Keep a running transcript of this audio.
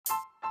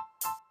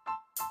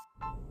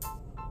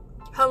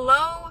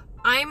Hello,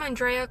 I'm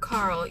Andrea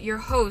Carl, your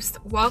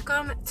host.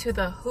 Welcome to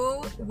the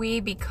Who We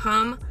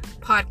Become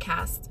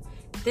podcast.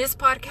 This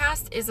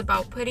podcast is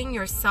about putting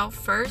yourself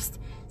first,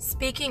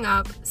 speaking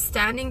up,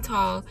 standing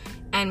tall,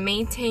 and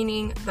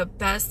maintaining the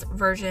best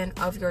version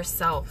of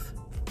yourself.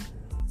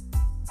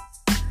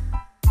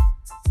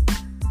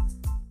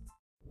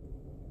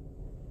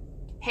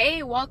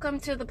 Hey, welcome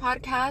to the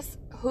podcast,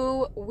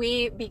 Who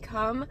We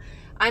Become.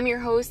 I'm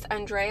your host,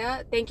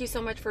 Andrea. Thank you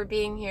so much for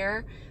being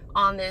here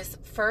on this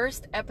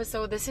first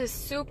episode. This is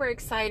super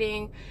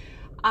exciting.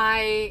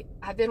 I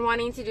have been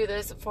wanting to do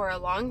this for a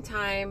long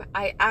time.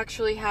 I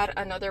actually had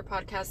another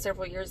podcast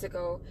several years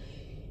ago,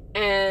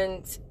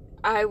 and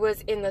I was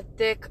in the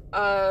thick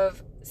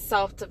of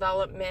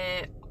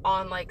self-development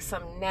on like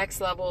some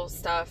next level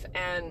stuff,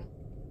 and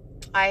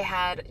I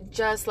had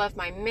just left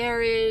my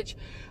marriage.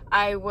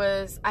 I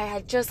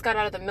had just got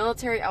out of the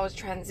military. I was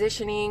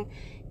transitioning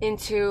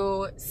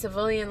into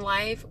civilian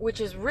life,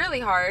 which is really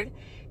hard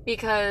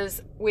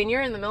because when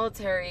you're in the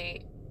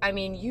military,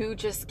 you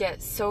just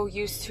get so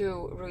used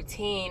to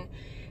routine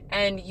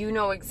and you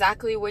know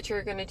exactly what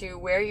you're going to do,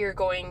 where you're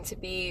going to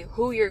be,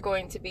 who you're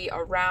going to be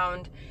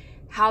around,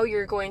 how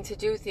you're going to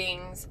do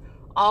things,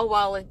 all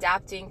while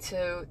adapting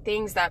to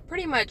things that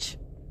pretty much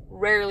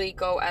rarely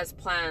go as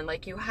planned.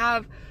 Like you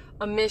have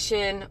a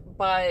mission,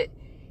 but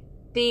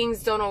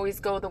things don't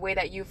always go the way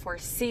that you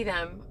foresee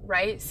them,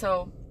 right?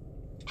 So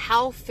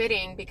how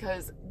fitting,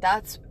 because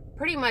that's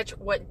pretty much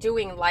what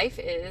doing life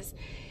is.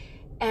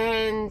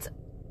 And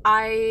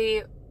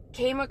I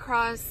came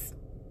across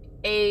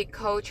a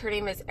coach. Her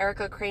name is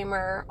Erica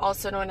Kramer,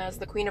 also known as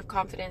the Queen of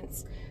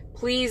Confidence.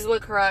 Please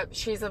look her up.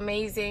 She's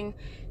amazing.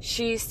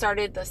 She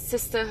started the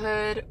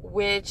Sisterhood,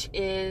 which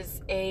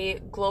is a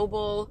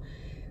global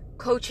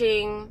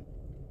coaching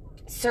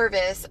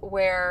service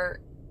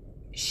where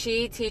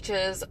she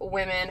teaches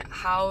women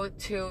how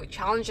to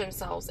challenge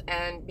themselves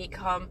and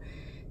become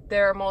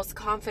their most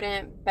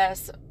confident,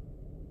 best,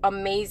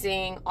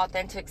 amazing,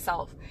 authentic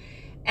self.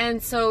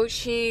 And so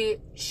she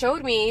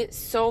showed me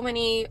so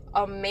many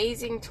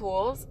amazing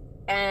tools,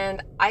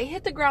 and I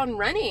hit the ground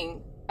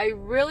running. I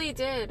really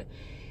did.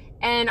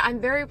 And I'm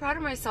very proud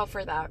of myself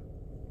for that.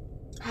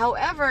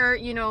 However,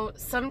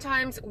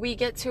 sometimes we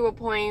get to a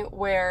point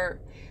where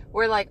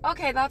we're like,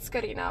 okay, that's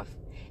good enough.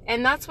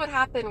 And that's what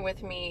happened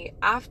with me.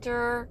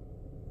 After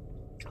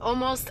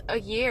almost a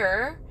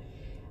year,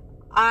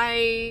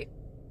 I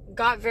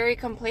got very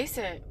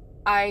complacent.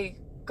 I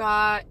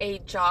got a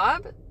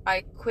job.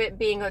 I quit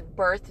being a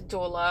birth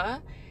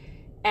doula,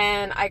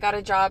 and I got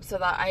a job so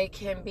that I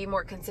can be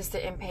more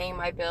consistent in paying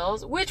my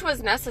bills, which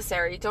was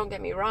necessary, don't get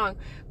me wrong.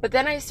 But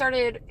then I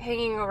started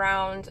hanging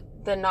around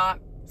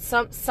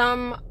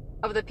some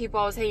of the people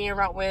I was hanging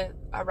around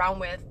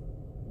with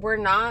were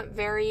not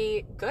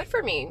very good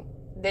for me.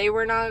 They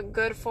were not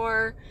good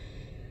for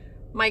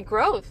my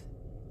growth.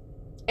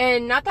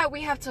 And not that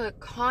we have to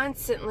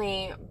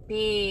constantly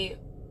be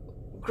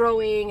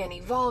growing and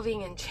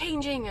evolving and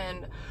changing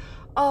and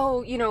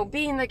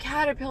being the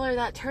caterpillar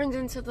that turns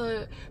into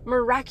the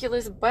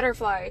miraculous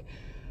butterfly.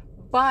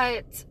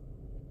 But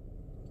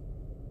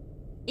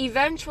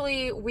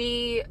eventually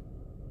we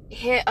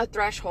hit a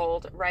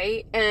threshold,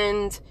 right?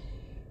 And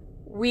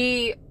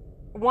we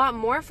want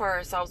more for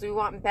ourselves. We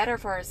want better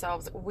for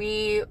ourselves.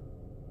 We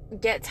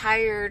get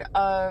tired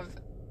of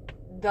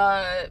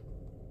the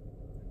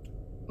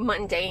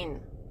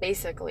mundane,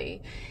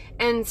 basically.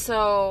 And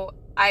so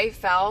I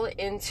fell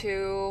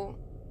into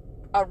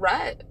a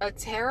rut, a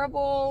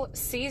terrible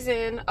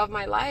season of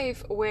my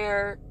life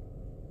where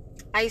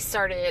I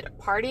started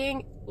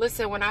partying.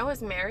 Listen, when I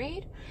was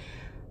married,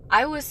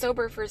 I was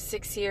sober for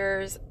 6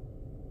 years.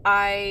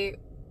 I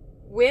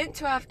went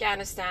to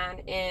Afghanistan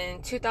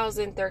in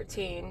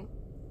 2013,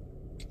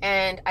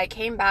 and I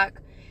came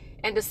back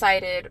and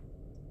decided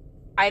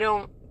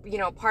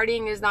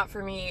partying is not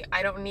for me.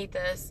 I don't need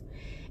this.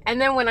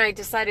 And then when I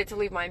decided to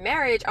leave my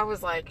marriage, I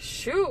was like,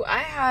 shoot,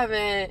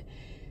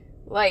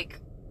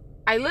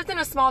 I lived in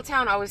a small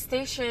town. I was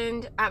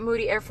stationed at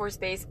Moody Air Force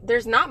Base.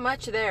 There's not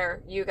much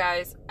there, you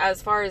guys,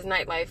 as far as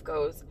nightlife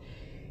goes.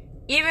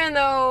 Even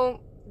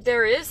though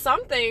there is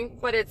something,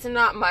 but it's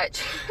not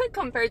much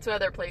compared to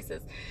other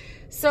places.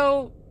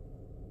 So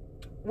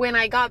when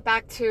I got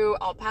back to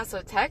El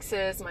Paso,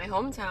 Texas, my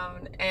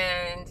hometown,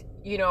 and,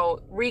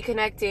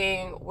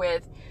 reconnecting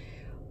with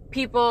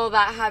people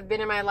that have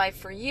been in my life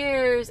for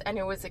years, and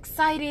it was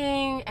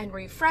exciting and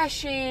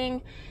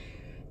refreshing,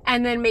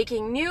 and then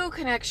making new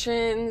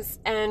connections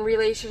and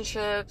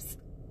relationships,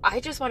 I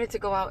just wanted to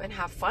go out and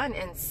have fun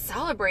and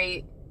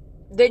celebrate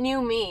the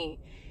new me.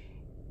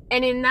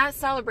 And in that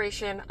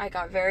celebration, I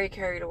got very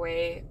carried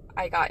away.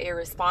 I got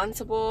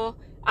irresponsible.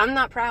 I'm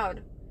not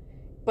proud,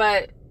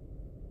 but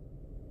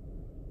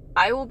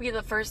I will be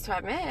the first to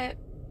admit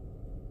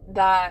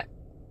that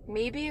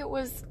maybe it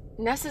was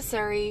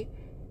necessary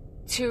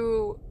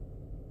to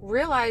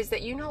realize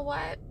that, you know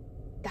what?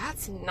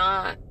 That's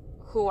not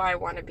who I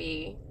want to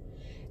be.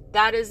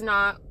 That is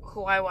not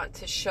who I want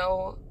to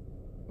show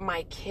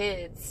my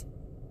kids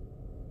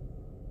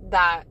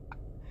that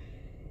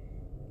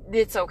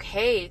it's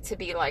okay to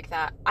be like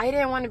that. I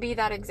didn't want to be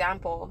that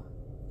example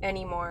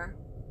anymore.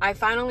 I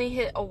finally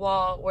hit a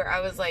wall where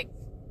I was like,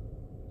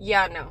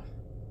 yeah, no,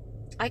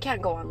 I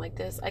can't go on like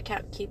this. I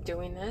can't keep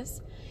doing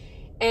this.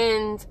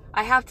 And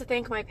I have to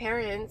thank my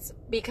parents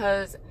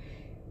because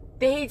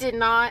they did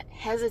not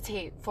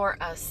hesitate for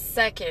a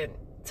second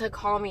to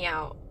call me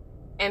out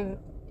and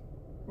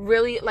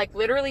really, like,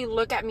 literally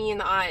look at me in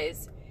the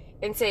eyes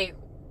and say,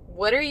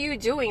 what are you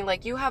doing?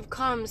 Like, you have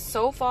come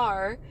so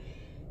far.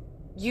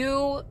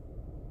 You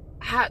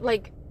had,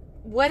 like,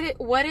 what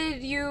are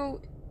you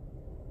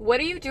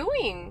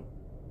doing?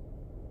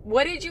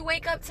 What did you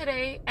wake up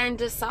today and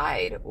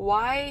decide?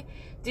 Why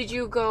did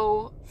you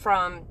go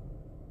from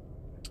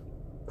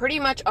pretty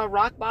much a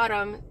rock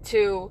bottom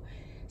to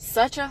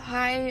such a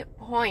high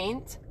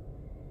point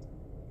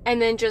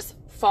and then just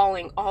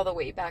falling all the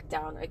way back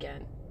down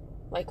again?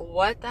 Like,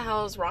 what the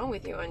hell is wrong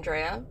with you,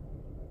 Andrea?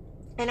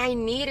 And I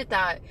needed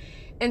that.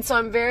 And so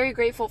I'm very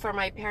grateful for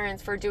my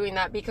parents for doing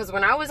that, because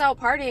when I was out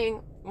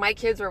partying, my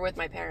kids were with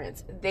my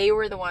parents. They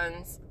were the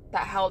ones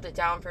that held it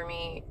down for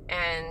me.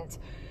 And,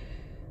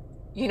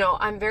 you know,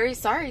 I'm very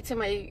sorry to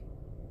my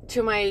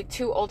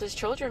 2 oldest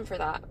children for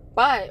that.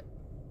 But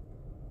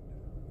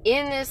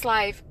in this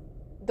life,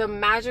 the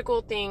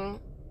magical thing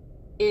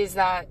is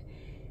that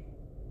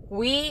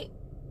we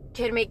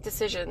can make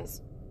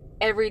decisions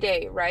every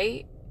day,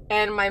 right?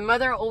 And my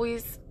mother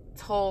always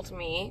told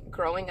me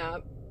growing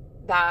up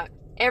that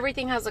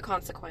everything has a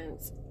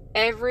consequence.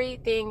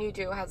 Everything you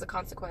do has a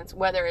consequence,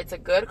 whether it's a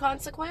good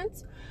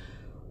consequence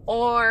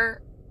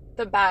or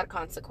the bad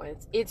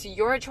consequence. It's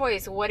your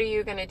choice. What are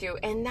you going to do?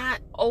 And that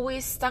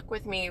always stuck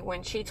with me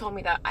when she told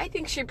me that. I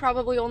think she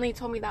probably only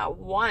told me that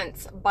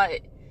once,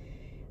 but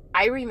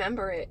I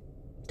remember it.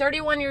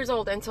 31 years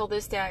old, until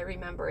this day, I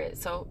remember it.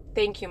 So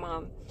thank you,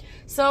 Mom.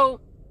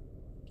 So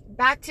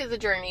back to the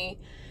journey.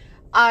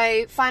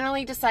 I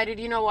finally decided,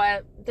 you know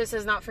what? This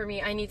is not for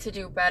me. I need to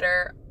do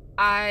better.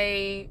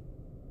 I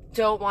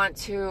don't want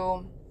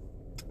to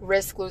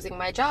risk losing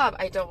my job.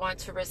 I don't want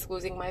to risk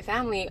losing my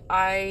family.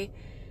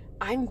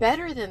 I'm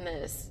better than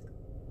this.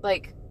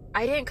 Like,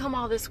 I didn't come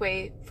all this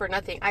way for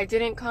nothing. I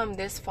didn't come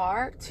this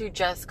far to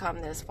just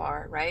come this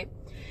far, right?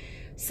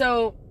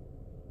 So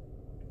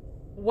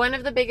one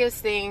of the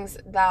biggest things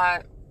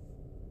that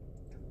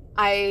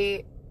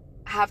I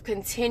have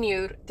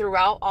continued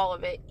throughout all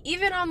of it,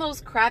 even on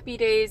those crappy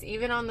days,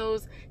 even on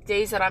those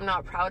days that I'm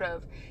not proud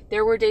of,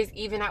 there were days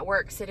even at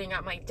work sitting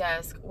at my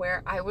desk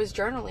where I was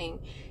journaling.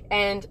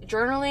 And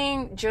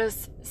journaling,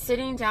 just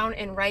sitting down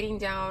and writing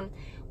down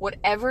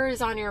whatever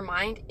is on your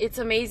mind. It's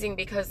amazing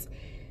because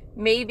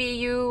maybe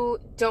you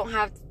don't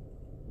have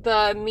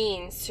the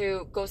means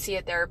to go see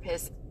a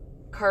therapist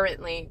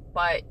currently,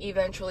 but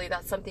eventually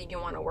that's something you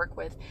want to work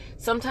with.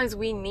 Sometimes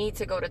we need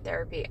to go to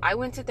therapy. I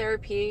went to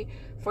therapy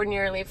for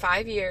nearly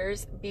 5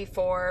 years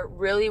before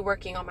really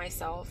working on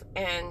myself,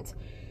 and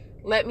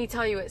let me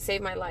tell you, it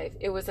saved my life.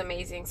 It was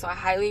amazing. So I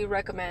highly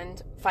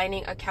recommend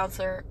finding a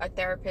counselor, a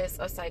therapist,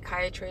 a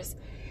psychiatrist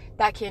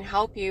that can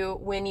help you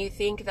when you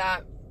think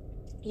that,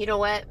 you know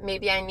what,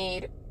 maybe I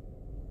need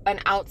an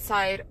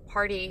outside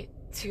party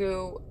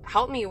to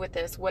help me with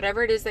this,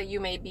 whatever it is that you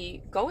may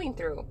be going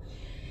through.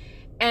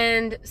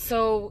 And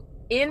so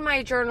in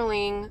my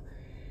journaling,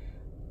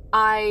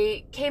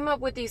 I came up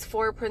with these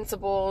 4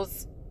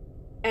 principles,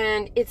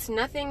 and it's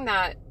nothing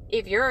that,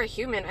 if you're a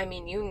human, I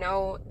mean, you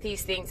know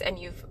these things and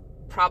you've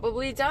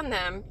probably done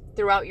them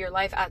throughout your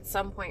life at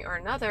some point or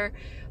another,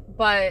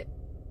 but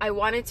I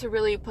wanted to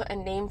really put a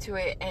name to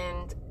it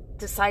and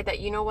decide that,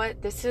 you know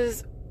what, this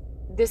is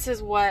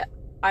what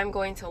I'm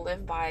going to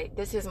live by.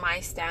 This is my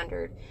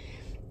standard.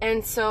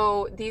 And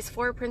so these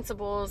 4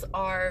 principles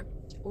are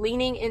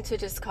leaning into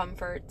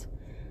discomfort,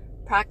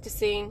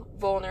 practicing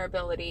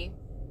vulnerability,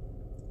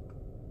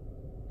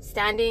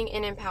 standing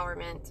in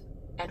empowerment,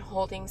 and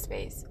holding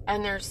space.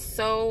 And they're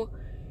so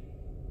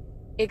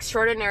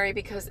extraordinary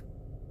because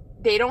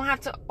they don't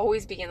have to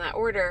always be in that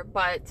order,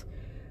 but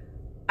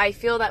I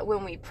feel that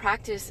when we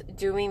practice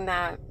doing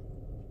that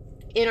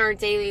in our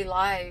daily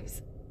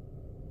lives,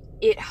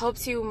 it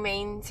helps you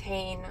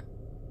maintain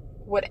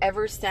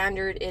whatever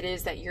standard it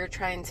is that you're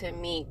trying to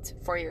meet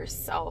for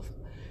yourself.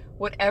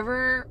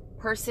 Whatever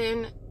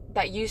person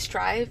that you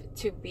strive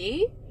to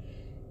be,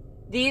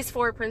 these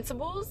 4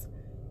 principles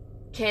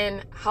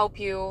can help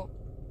you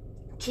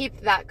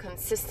keep that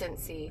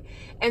consistency.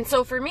 And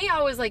so for me,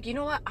 I was like, you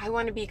know what? I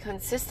want to be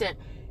consistent.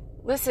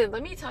 Listen,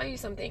 let me tell you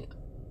something.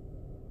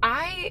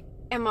 I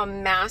am a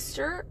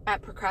master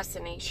at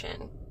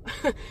procrastination.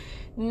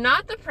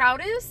 Not the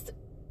proudest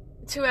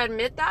to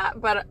admit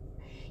that, but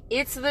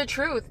it's the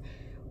truth.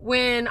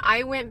 When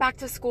I went back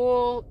to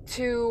school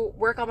to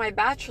work on my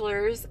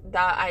bachelor's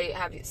that I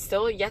have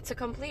still yet to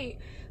complete,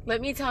 let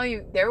me tell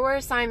you, there were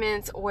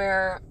assignments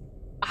where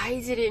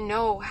I didn't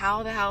know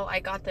how the hell I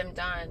got them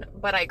done,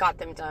 but I got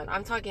them done.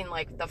 I'm talking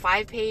like the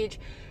 5-page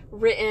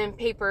written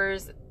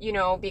papers, you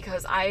know,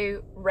 because I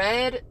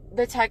read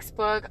the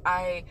textbook,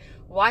 I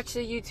watched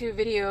the YouTube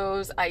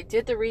videos, I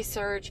did the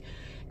research,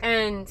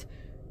 and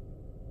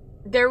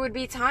there would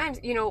be times,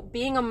 you know,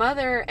 being a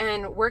mother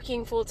and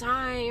working full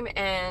time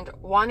and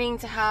wanting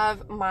to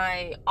have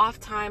my off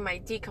time, my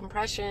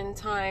decompression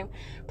time,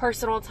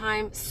 personal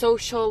time,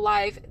 social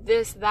life,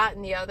 this, that,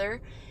 and the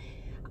other.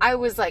 I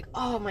was like,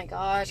 oh my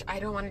gosh, I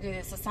don't want to do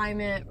this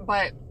assignment.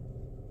 But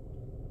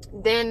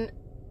then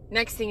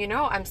next thing you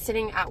know, I'm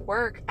sitting at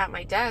work at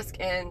my desk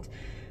and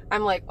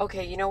I'm like,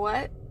 okay, you know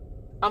what?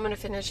 I'm going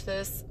to finish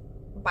this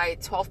by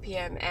 12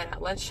 p.m. and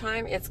at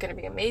lunchtime, it's going to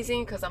be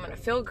amazing because I'm going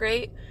to feel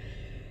great.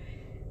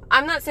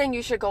 I'm not saying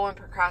you should go and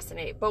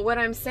procrastinate, but what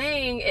I'm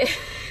saying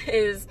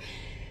is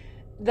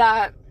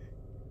that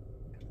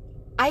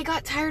I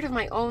got tired of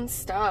my own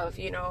stuff.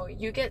 You know,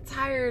 you get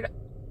tired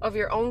of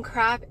your own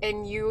crap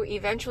and you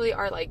eventually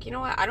are like, you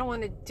know what, I don't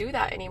want to do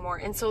that anymore.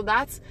 And so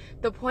that's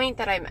the point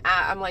that I'm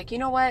at. I'm like, you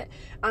know what,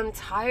 I'm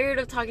tired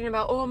of talking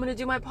about, oh, I'm going to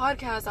do my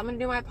podcast.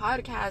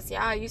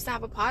 Yeah, I used to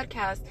have a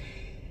podcast.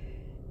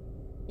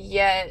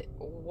 Yet,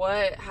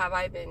 what have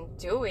I been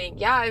doing?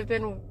 Yeah, I've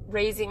been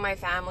raising my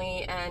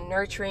family and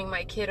nurturing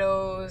my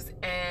kiddos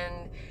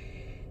and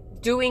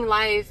doing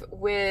life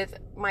with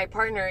my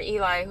partner,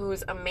 Eli,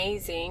 who's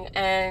amazing.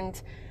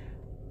 And,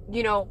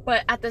 you know,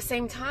 but at the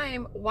same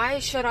time, why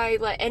should I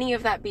let any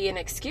of that be an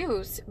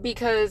excuse?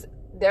 Because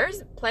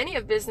there's plenty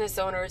of business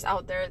owners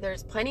out there.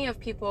 There's plenty of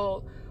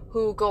people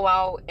who go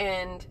out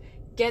and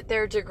get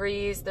their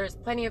degrees. There's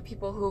plenty of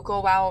people who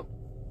go out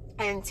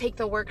and take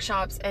the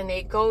workshops and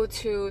they go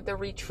to the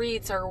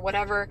retreats or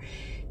whatever.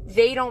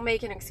 They don't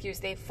make an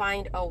excuse. They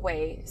find a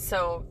way.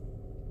 So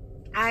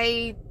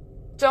I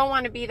don't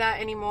want to be that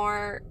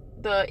anymore.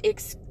 The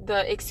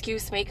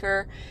excuse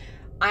maker.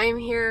 I'm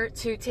here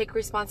to take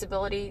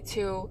responsibility,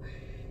 to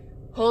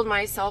hold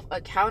myself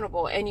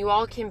accountable, and you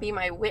all can be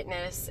my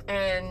witness.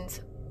 And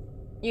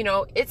you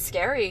know, it's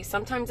scary.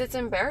 Sometimes it's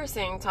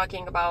embarrassing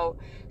talking about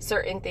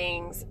certain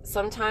things.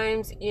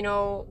 Sometimes, you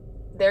know,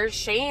 there's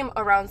shame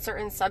around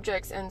certain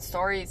subjects and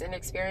stories and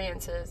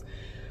experiences.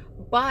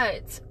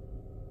 But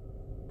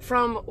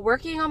from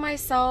working on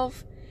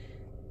myself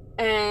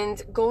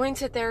and going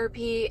to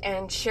therapy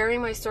and sharing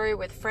my story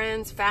with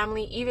friends,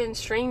 family, even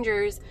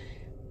strangers,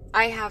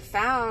 I have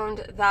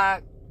found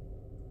that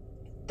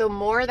the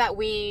more that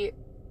we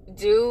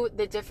do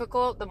the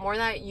difficult, the more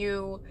that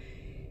you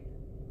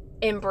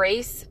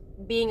embrace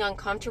being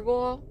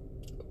uncomfortable.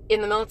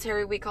 In the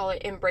military, we call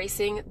it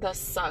embracing the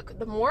suck.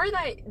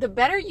 The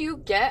better you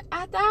get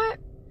at that,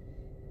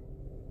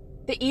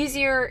 the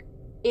easier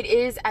it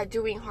is at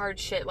doing hard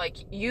shit. Like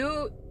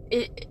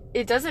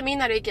it doesn't mean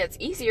that it gets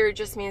easier. It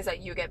just means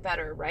that you get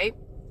better, right?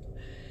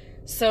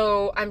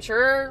 So I'm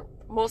sure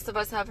most of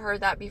us have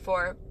heard that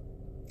before.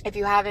 If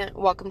you haven't,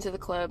 welcome to the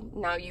club.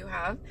 Now you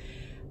have.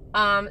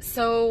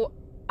 So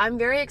I'm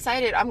very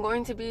excited. I'm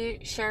going to be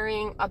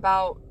sharing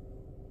about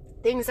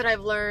things that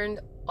I've learned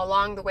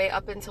along the way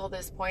up until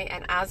this point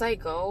and as I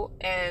go,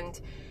 and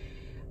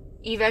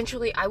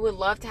eventually I would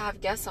love to have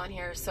guests on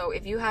here. So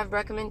if you have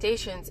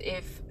recommendations,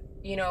 if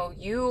you know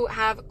you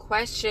have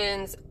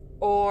questions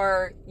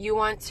or you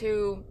want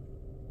to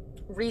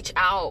reach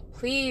out,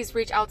 please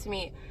reach out to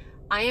me.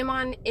 I am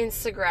on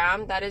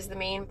Instagram. That is the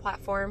main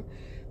platform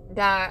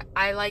that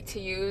I like to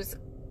use,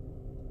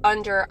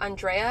 under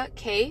Andrea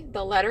K,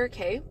 the letter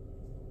K.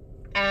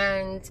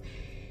 And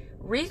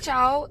reach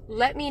out,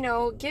 let me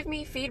know, give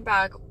me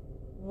feedback.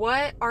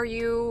 What are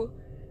you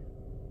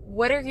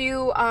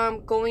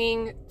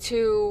going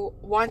to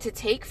want to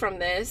take from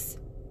this?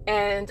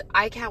 And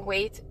I can't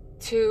wait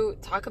to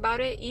talk about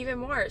it even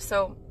more.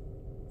 So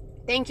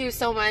thank you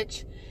so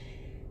much.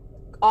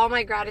 All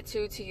my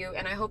gratitude to you,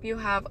 and I hope you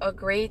have a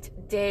great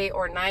day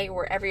or night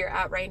wherever you're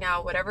at right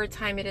now, whatever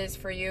time it is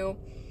for you.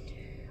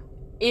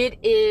 It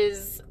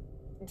is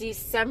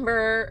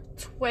December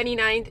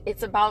 29th.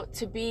 It's about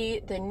to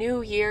be the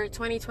new year,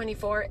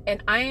 2024,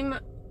 and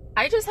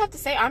I just have to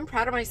say I'm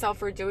proud of myself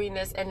for doing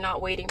this and not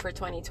waiting for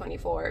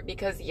 2024,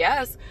 because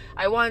yes,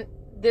 I want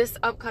this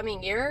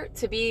upcoming year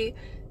to be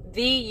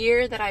the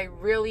year that I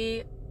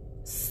really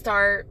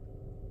start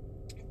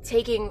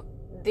taking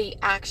the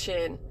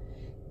action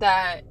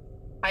that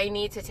I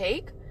need to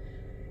take.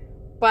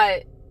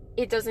 But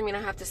it doesn't mean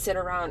I have to sit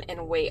around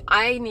and wait.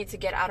 I need to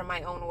get out of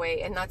my own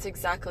way, and that's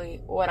exactly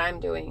what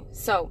I'm doing.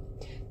 So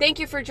thank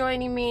you for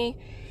joining me,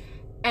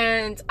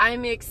 and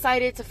I'm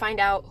excited to find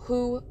out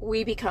who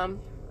we become.